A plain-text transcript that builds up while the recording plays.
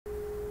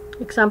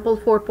Example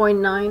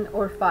 4.9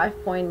 or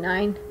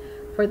 5.9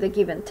 for the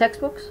given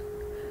textbooks.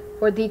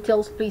 For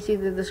details, please see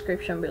the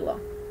description below.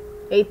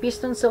 A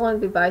piston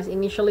cylinder device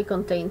initially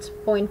contains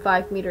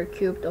 0.5 meter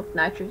cubed of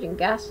nitrogen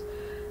gas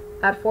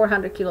at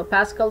 400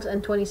 kilopascals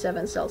and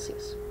 27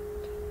 Celsius.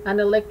 An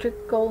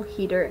electrical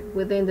heater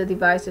within the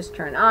device is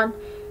turned on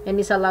and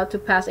is allowed to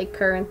pass a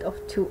current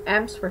of 2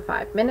 amps for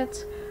 5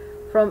 minutes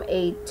from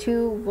a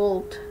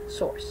 2-volt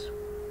source.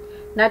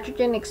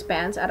 Nitrogen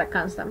expands at a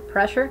constant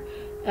pressure,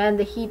 and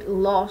the heat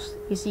lost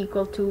is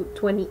equal to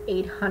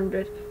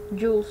 2800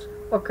 joules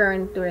of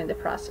current during the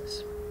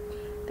process.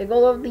 The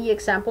goal of the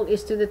example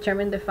is to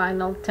determine the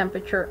final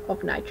temperature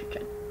of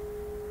nitrogen.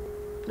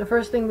 The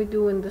first thing we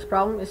do in this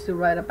problem is to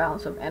write a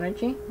balance of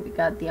energy. We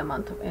got the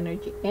amount of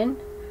energy in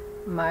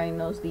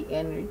minus the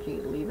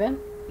energy leaving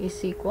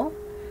is equal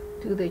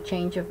to the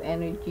change of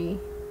energy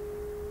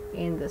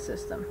in the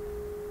system.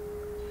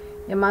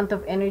 The amount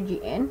of energy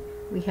in,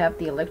 we have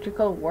the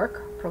electrical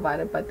work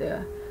provided by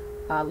the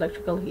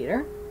electrical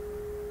heater.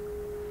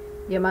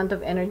 The amount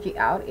of energy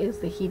out is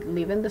the heat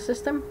leaving the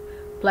system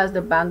plus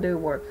the boundary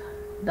work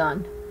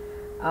done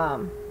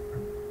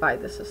by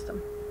the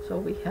system. So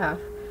we have,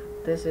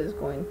 this is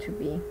going to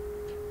be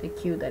the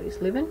Q that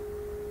is leaving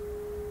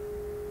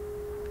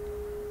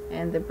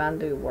and the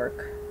boundary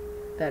work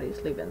that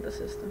is leaving the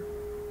system.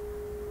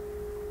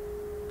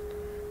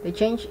 The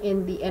change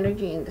in the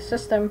energy in the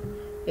system,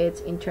 it's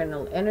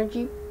internal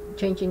energy,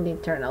 change in the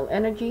internal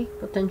energy,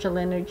 potential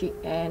energy,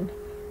 and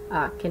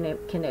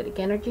kinetic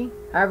energy.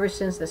 However,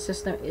 since the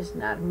system is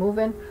not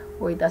moving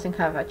or it doesn't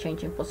have a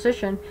change in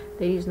position,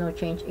 there is no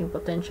change in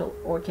potential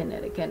or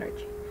kinetic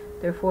energy.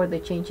 Therefore, the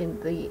change in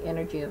the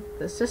energy of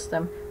the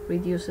system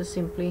reduces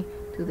simply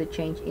to the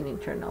change in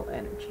internal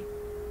energy.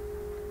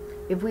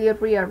 If we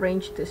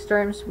rearrange these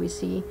terms, we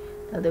see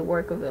that the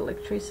work of the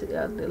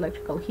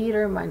electrical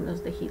heater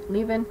minus the heat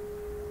leaving,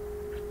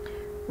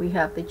 we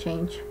have the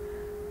change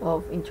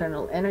of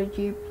internal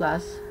energy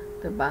plus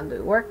the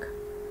boundary work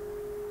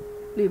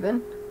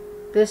leaving.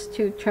 These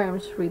two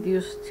terms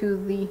reduce to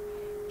the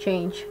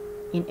change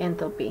in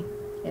enthalpy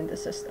in the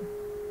system.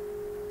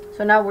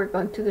 So now we're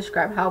going to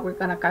describe how we're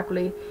going to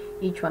calculate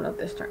each one of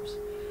these terms.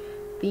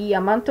 The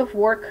amount of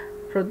work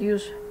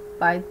produced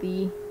by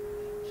the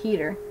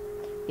heater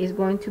is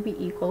going to be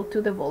equal to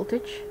the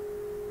voltage,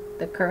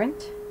 the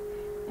current,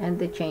 and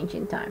the change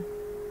in time.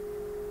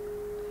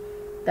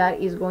 That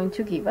is going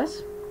to give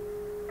us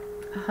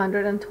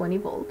 120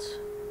 volts,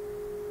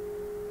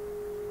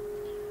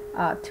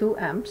 2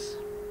 amps,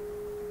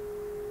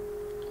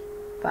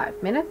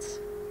 5 minutes,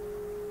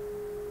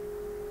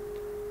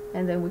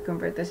 and then we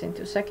convert this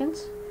into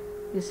seconds.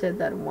 You said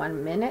that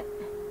 1 minute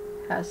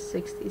has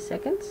 60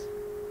 seconds,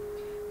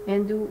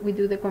 and we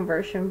do the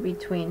conversion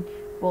between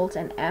volts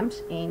and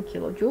amps in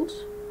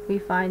kilojoules. We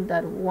find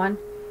that 1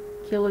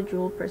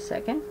 kilojoule per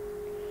second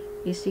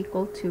is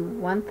equal to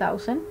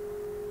 1000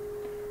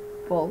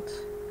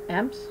 volts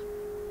amps.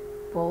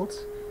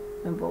 Volts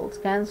and volts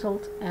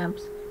cancelled,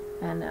 amps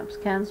and amps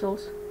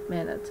cancels,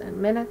 minutes and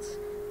minutes,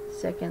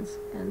 seconds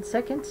and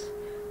seconds.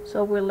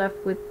 So we're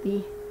left with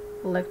the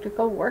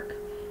electrical work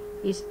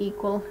is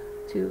equal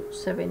to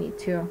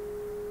 72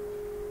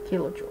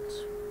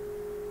 kilojoules.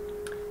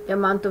 The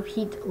amount of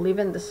heat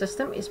leaving the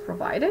system is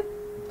provided,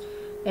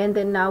 and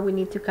then now we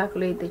need to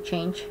calculate the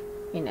change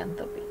in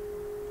enthalpy.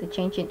 The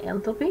change in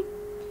enthalpy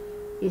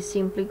is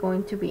simply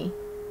going to be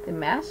the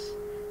mass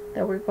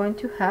that we're going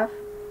to have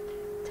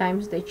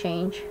times the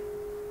change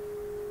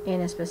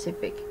in a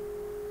specific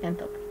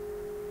enthalpy.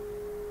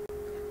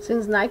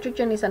 Since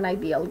nitrogen is an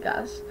ideal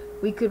gas,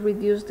 we could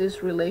reduce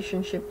this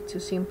relationship to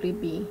simply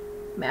be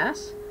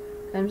mass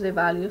times the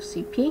value of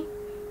Cp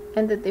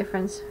and the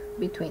difference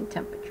between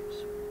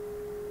temperatures.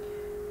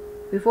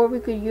 Before we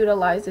could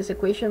utilize this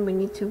equation, we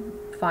need to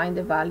find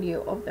the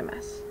value of the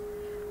mass.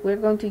 We're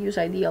going to use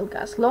ideal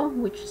gas law,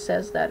 which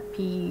says that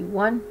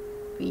P1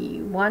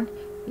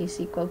 is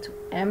equal to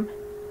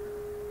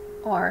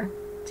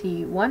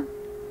mRT1.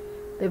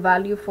 The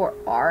value for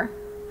R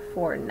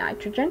for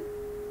nitrogen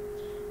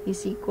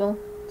is equal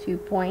to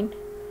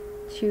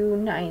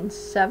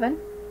 0.297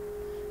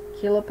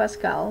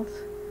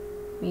 kilopascals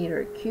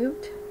meter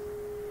cubed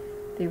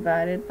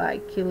divided by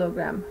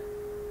kilogram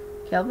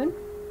Kelvin,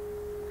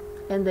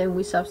 and then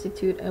we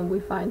substitute and we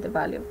find the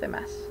value of the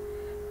mass.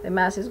 The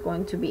mass is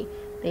going to be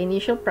the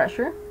initial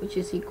pressure, which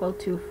is equal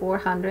to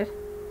 400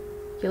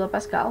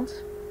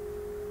 kilopascals,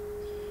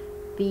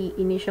 the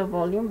initial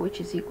volume, which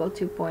is equal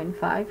to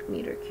 0.5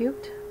 meter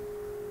cubed,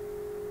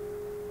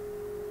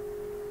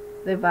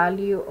 the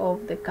value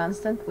of the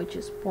constant, which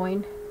is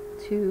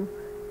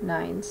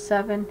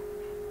 0.297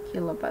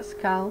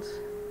 kilopascals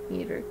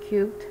meter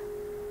cubed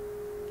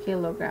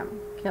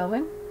kilogram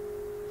Kelvin,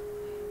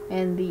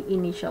 and the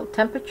initial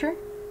temperature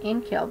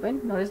in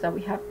Kelvin. Notice that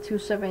we have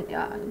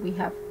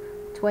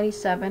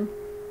 27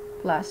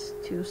 plus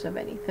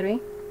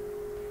 273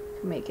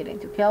 to make it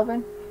into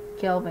Kelvin.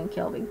 Kelvin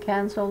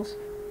cancels,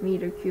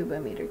 meter cube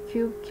and meter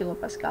cube,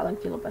 kilopascal and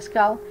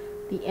kilopascal.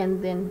 The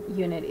ending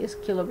unit is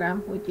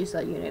kilogram, which is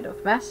a unit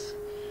of mass,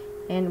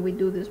 and we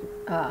do this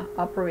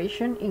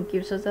operation, it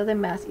gives us that the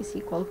mass is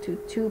equal to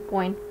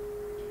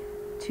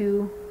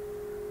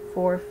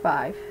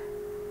 2.245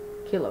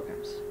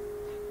 kilograms.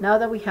 Now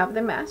that we have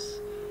the mass,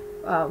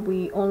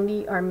 we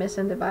only are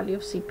missing the value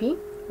of Cp,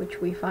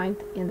 which we find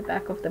in the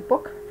back of the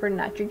book. For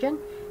nitrogen,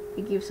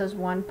 it gives us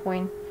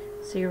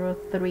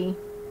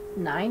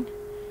 1.039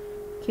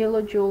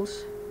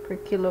 kilojoules per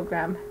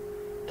kilogram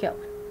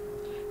Kelvin.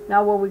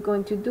 Now what we're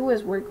going to do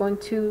is we're going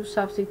to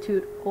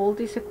substitute all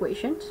these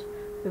equations,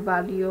 the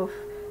value of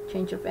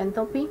change of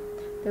enthalpy,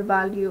 the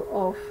value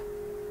of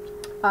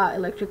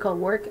electrical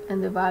work,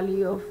 and the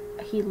value of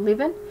heat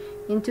leaving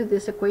into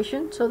this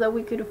equation, so that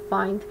we could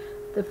find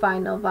the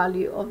final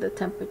value of the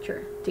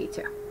temperature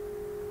T2.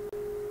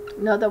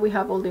 Now that we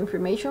have all the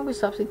information, we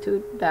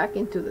substitute back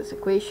into this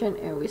equation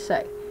and we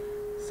say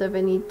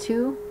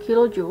 72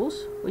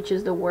 kilojoules, which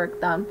is the work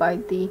done by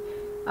the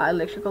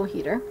electrical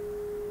heater,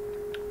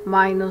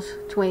 minus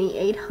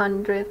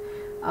 2800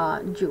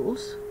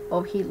 joules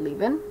of heat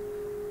leaving.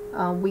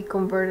 We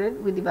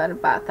converted, we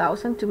divided by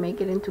 1000 to make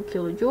it into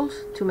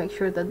kilojoules to make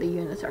sure that the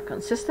units are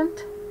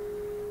consistent,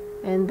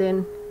 and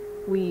then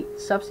we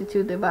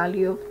substitute the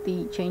value of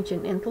the change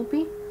in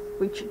enthalpy,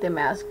 which the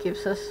mass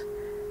gives us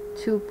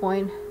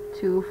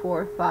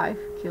 2.245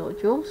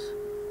 kilojoules.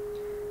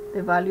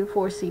 The value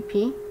for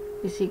Cp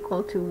is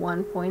equal to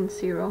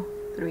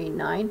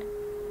 1.039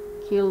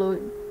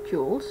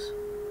 kilojoules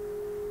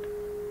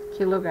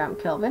kilogram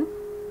Kelvin,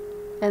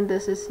 and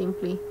this is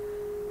simply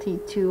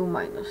T2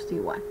 minus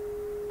T1,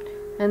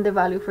 and the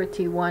value for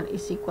T1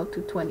 is equal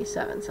to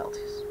 27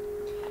 Celsius.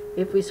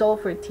 If we solve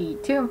for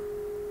T2,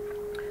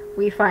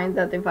 we find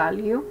that the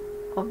value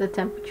of the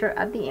temperature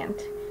at the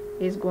end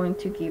is going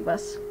to give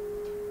us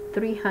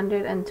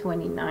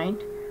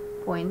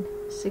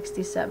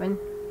 329.67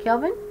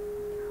 Kelvin,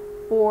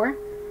 or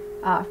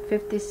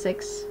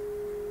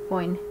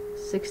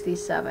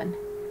 56.67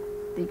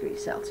 degrees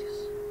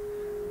Celsius.